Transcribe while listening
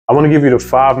I want to give you the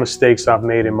 5 mistakes I've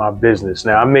made in my business.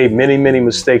 Now, I made many, many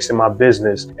mistakes in my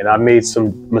business, and I made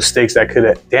some mistakes that could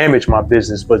have damaged my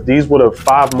business, but these were the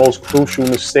 5 most crucial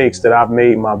mistakes that I've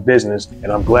made in my business,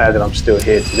 and I'm glad that I'm still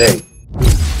here today.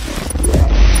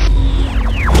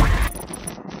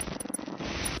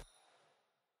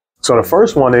 So the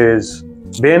first one is,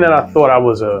 being that I thought I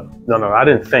was I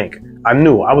didn't think. I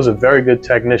knew I was a very good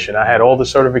technician. I had all the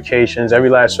certifications, every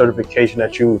last certification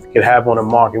that you could have on the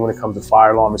market when it comes to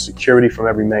fire alarm and security, from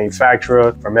every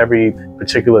manufacturer, from every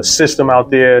particular system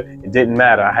out there. It didn't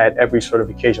matter. I had every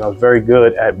certification. I was very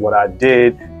good at what I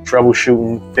did,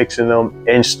 troubleshooting, fixing them,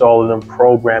 installing them,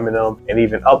 programming them, and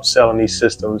even upselling these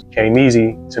systems came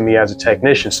easy to me as a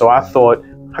technician. So I thought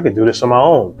I could do this on my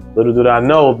own. Little did I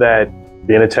know that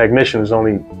being a technician is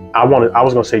only, I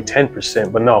was gonna say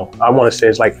 10%, but no, I wanna say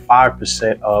it's like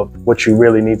 5% of what you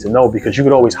really need to know, because you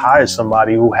could always hire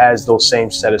somebody who has those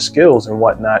same set of skills and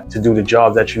whatnot to do the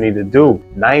job that you need to do.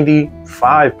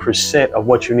 95% of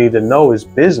what you need to know is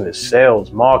business,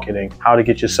 sales, marketing, how to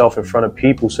get yourself in front of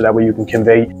people so that way you can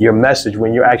convey your message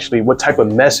when you're actually, what type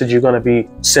of message you're gonna be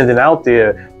sending out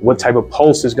there, what type of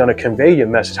post is gonna convey your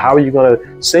message, how are you gonna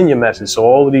send your message. So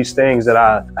all of these things that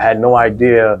I had no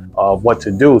idea of what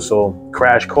to do. So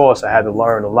crash course, I had to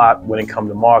learn a lot when it comes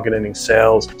to marketing and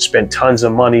sales, spent tons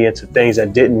of money into things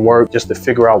that didn't work just to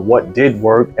figure out what did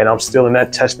work. And I'm still in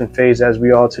that testing phase as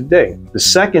we are today. The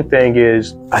second thing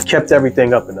is I kept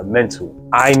everything up in the mental.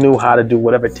 I knew how to do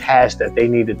whatever task that they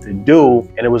needed to do.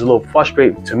 And it was a little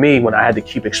frustrating to me when I had to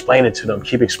keep explaining to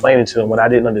them when I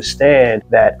didn't understand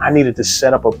that I needed to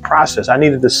set up a process. I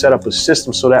needed to set up a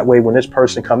system so that way when this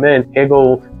person come in, here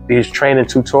go these training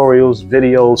tutorials,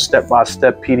 videos,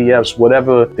 step-by-step PDFs,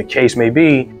 whatever the case may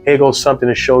be, here goes something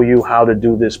to show you how to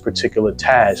do this particular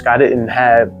task. I didn't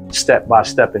have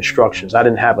step-by-step instructions. I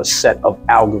didn't have a set of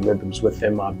algorithms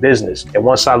within my business. And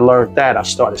once I learned that, I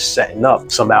started setting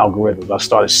up some algorithms. I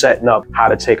started setting up how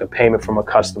to take a payment from a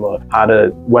customer, how to,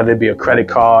 whether it be a credit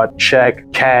card,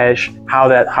 check, cash, how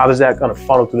does that gonna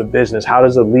funnel through the business? How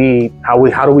does a lead,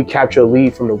 how do we capture a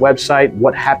lead from the website?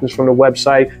 What happens from the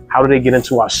website? How do they get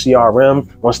into our CRM?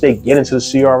 Once they get into the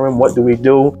CRM, what do we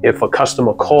do? If a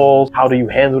customer calls, how do you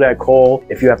handle that call?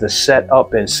 If you have to set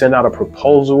up and send out a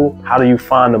proposal, how do you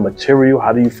find the material?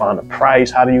 How do you find the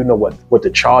price? How do you know what to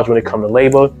charge when it comes to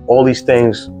labor? All these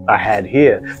things I had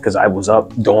here because I was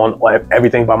up doing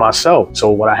everything by myself. So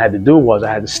what I had to do was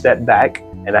I had to step back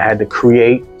and I had to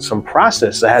create some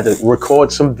process. I had to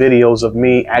record some videos of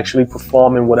me actually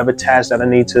performing whatever task that I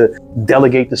need to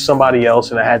delegate to somebody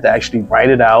else. And I had to actually write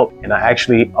it out. And I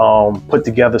actually put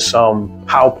together some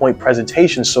PowerPoint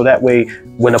presentations. So that way,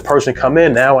 when a person come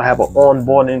in, now I have an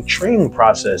onboarding training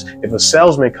process. If a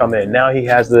salesman come in, now he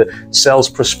has the sales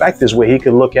prospectus where he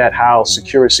can look at how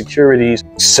securities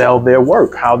sell their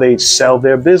work, how they sell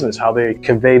their business, how they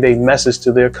convey their message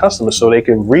to their customers so they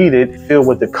can read it, feel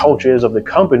what the culture is of the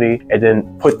company, and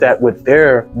then put that with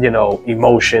their,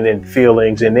 emotion and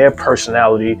feelings and their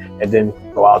personality, and then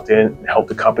go out there and help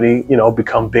the company,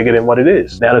 become bigger than what it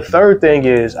is. Now, the third thing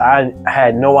is I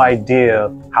had no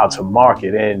idea how to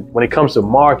market. And when it comes to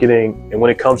marketing and when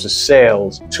it comes to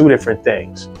sales, two different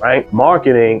things, right?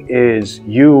 Marketing is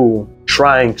you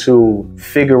trying to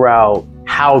figure out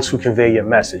how to convey your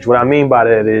message. What I mean by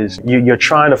that is you're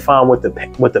trying to find what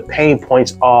the pain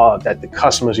points are that the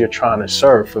customers you're trying to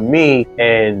serve. For me,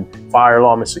 and fire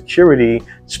alarm and security,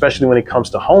 especially when it comes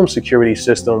to home security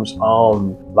systems, a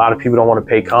lot of people don't want to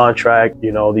pay contract.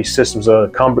 These systems are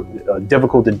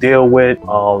difficult to deal with.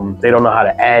 They don't know how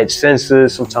to add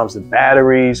sensors. Sometimes the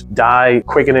batteries die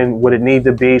quicker than what it need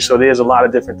to be. So there's a lot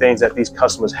of different things that these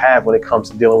customers have when it comes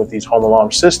to dealing with these home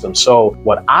alarm systems. So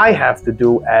what I have to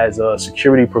do as a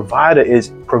security provider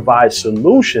is provide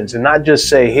solutions and not just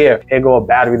say, here go a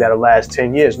battery that'll last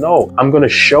 10 years. No, I'm going to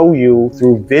show you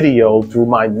through video, through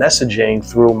my messaging,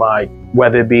 through my,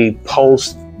 whether it be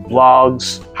posts,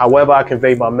 blogs, however I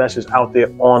convey my message out there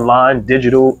online,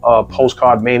 digital,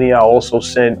 postcard mania. I also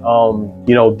send,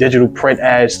 digital print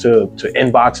ads to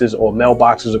inboxes or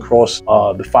mailboxes across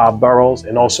the 5 boroughs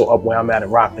and also up where I'm at in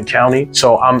Rockland County.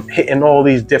 So I'm hitting all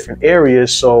these different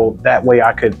areas so that way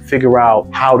I could figure out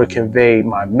how to convey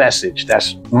my message.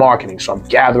 That's marketing. So I'm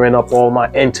gathering up all my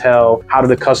intel. How do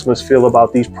the customers feel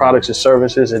about these products and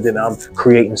services? And then I'm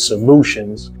creating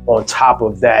solutions on top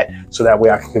of that so that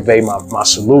way I can convey my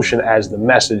solution as the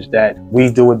message that we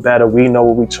do it better. We know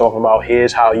what we're talking about.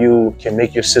 Here's how you can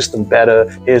make your system better.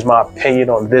 Here's my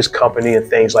opinion on this company and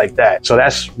things like that. So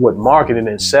that's what marketing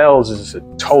and sales is, a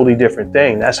totally different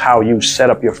thing. That's how you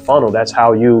set up your funnel. That's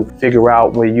how you figure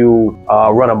out where you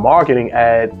run a marketing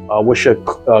ad, what's your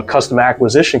customer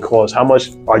acquisition cost? How much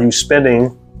are you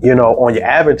spending you know, on your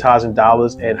advertising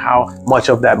dollars and how much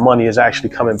of that money is actually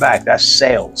coming back. That's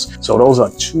sales. So those are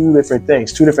two different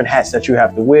things, two different hats that you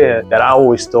have to wear that I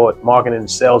always thought marketing and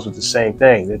sales was the same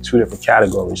thing. They're two different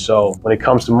categories. So when it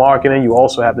comes to marketing, you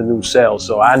also have to do sales.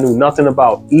 So I knew nothing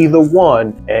about either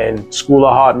one, and School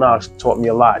of Hard Knocks taught me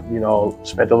a lot. You know,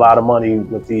 spent a lot of money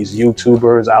with these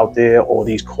YouTubers out there or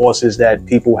these courses that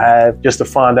people have just to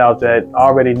find out that I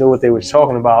already knew what they were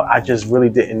talking about. I just really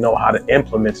didn't know how to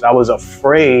implement it. I was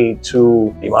afraid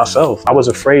to be myself. I was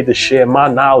afraid to share my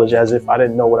knowledge as if I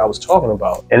didn't know what I was talking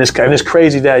about. And it's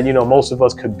crazy that, you know, most of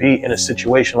us could be in a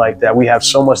situation like that. We have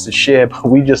so much to share, but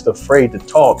we just afraid to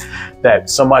talk, that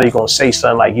somebody gonna say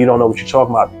something like, you don't know what you're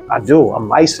talking about. I do. I'm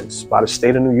licensed by the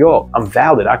state of New York. I'm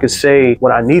valid. I can say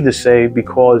what I need to say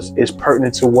because it's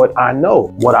pertinent to what I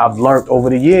know, what I've learned over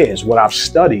the years, what I've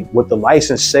studied, what the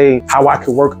license say, how I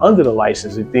could work under the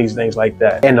license and these things like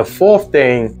that. And the fourth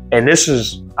thing, and this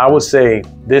is, I would say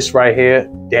this right here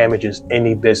damages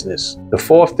any business. The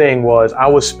fourth thing was I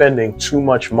was spending too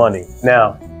much money.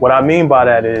 Now, what I mean by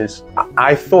that is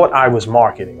I thought I was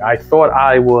marketing. I thought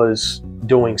I was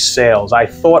doing sales. I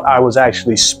thought I was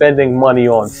actually spending money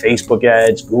on Facebook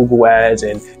ads, Google ads,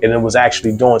 and it was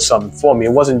actually doing something for me.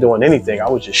 It wasn't doing anything. I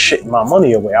was just shitting my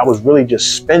money away. I was really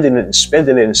just spending it and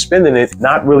spending it and spending it,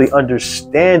 not really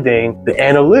understanding the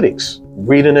analytics,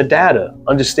 reading the data,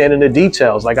 understanding the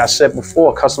details. Like I said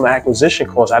before, customer acquisition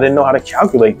costs, I didn't know how to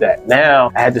calculate that.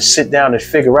 Now I had to sit down and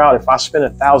figure out, if I spend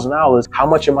 $1,000, how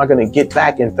much am I going to get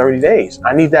back in 30 days?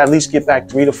 I need to at least get back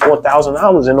 $3,000 to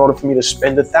 $4,000 in order for me to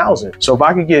spend $1,000. So if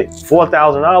I could get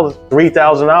 $4,000,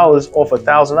 $3,000 off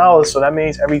 $1,000, so that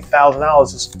means every $1,000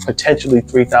 is potentially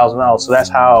 $3,000. So that's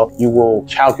how you will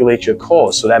calculate your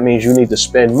cost. So that means you need to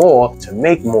spend more to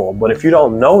make more. But if you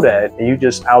don't know that and you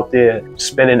just out there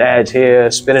spending ads here,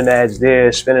 spending ads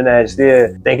there, spending ads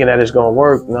there, thinking that it's going to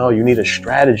work. No, you need a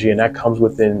strategy, and that comes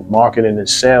within marketing and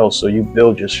sales. So you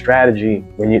build your strategy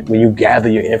when you gather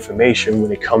your information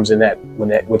when it comes in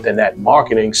within that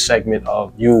marketing segment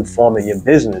of you forming your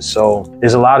business. So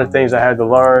there's a lot of things I had to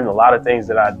learn, a lot of things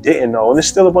that I didn't know, and there's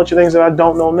still a bunch of things that I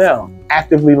don't know now.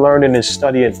 Actively learning and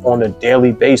studying on a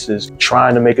daily basis,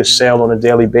 trying to make a sale on a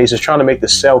daily basis, trying to make the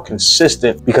sale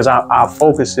consistent, because our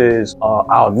focus is,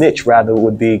 our niche rather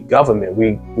would be government.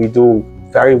 We do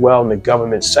very well in the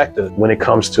government sector when it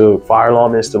comes to fire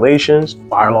alarm installations,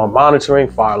 fire alarm monitoring,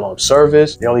 fire alarm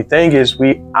service. The only thing is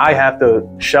I have to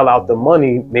shell out the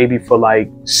money maybe for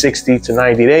like 60 to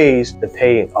 90 days to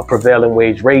pay a prevailing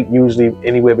wage rate, usually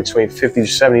anywhere between $50 to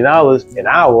 $70 an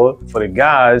hour for the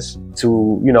guys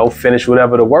to, you know, finish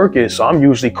whatever the work is. So I'm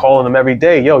usually calling them every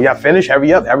day, yo, y'all finished?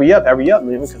 Hurry up, hurry up, hurry up,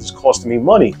 because it's costing me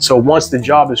money. So once the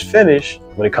job is finished,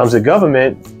 when it comes to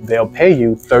government, they'll pay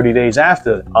you 30 days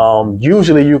after.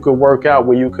 Usually you could work out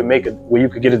where you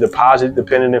could get a deposit,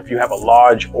 depending if you have a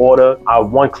large order.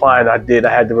 One client I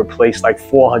had to replace like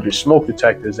 400 smoke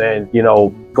detectors, and, you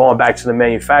know, going back to the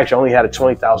manufacturer, I only had a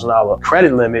 $20,000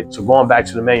 credit limit. So going back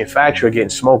to the manufacturer, getting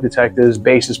smoke detectors,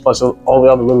 bases, plus all the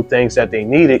other little things that they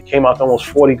needed, came out to almost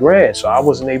 40 grand. So I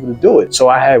wasn't able to do it. So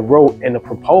I had wrote in the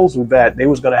proposal that they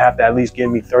was going to have to at least give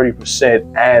me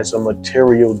 30% as a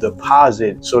material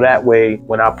deposit. So that way,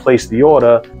 when I placed the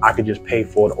order, I could just pay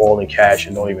for it all in cash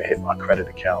and don't even hit my credit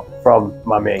account from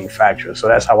my manufacturer. So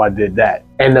that's how I did that.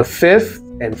 And the fifth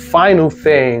and final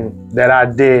thing that I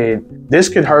did, this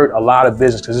could hurt a lot of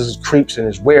business because this is creeps and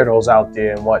there's weirdos out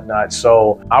there and whatnot.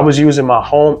 So I was using my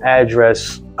home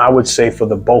address, I would say, for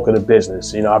the bulk of the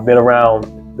business. You know, I've been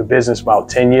around the business about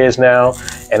 10 years now,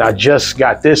 and I just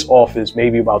got this office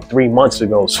maybe about 3 months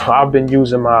ago. So I've been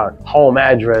using my home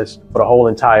address for the whole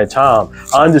entire time.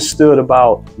 I understood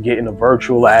about getting a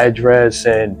virtual address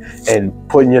and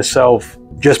putting yourself,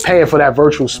 just paying for that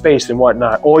virtual space and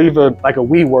whatnot, or even like a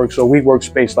WeWork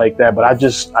space like that. But I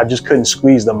just couldn't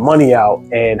squeeze the money out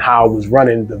and how I was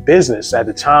running the business. At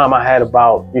the time I had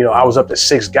about, you know, I was up to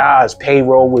 6 guys,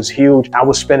 payroll was huge. I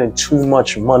was spending too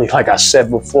much money, like I said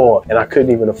before, and I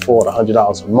couldn't even afford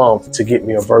 $100 a month to get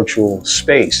me a virtual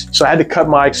space. So I had to cut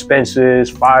my expenses,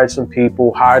 fired some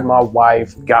people, hired my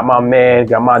wife, got my man,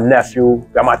 got my nephew,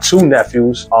 got my 2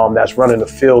 nephews that's running the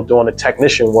field doing the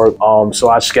technician work. So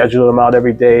I scheduled them out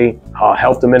every day,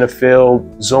 help them in the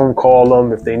field, Zoom call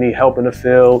them if they need help in the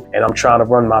field. And I'm trying to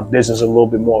run my business a little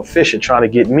bit more efficient, trying to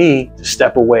get me to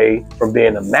step away from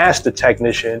being a master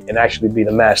technician and actually be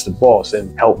the master boss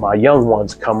and help my young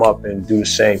ones come up and do the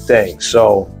same thing.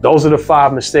 So those are the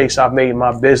 5 mistakes I've made in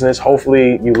my business.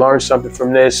 Hopefully you learned something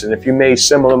from this. And if you made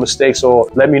similar mistakes, or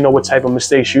let me know what type of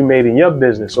mistakes you made in your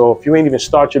business. Or if you ain't even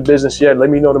start your business yet, let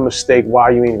me know the mistake why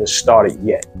you ain't even started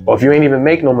yet. Or if you ain't even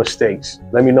make no mistakes,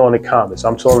 let me know in the comments.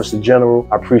 I'm Taurus the general.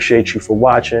 I appreciate you for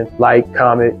watching. Like,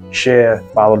 comment, share,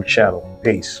 follow the channel.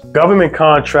 Peace. Government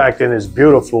contracting is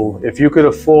beautiful. If you could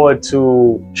afford to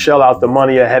shell out the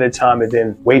money ahead of time and then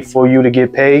wait for you to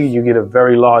get paid, you get a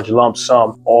very large lump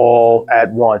sum all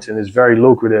at once, and it's very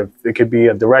lucrative. It could be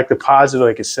a direct deposit or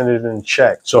you can send it in a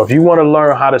check. So if you want to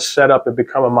learn how to set up and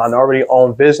become a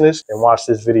minority-owned business, then watch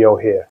this video here.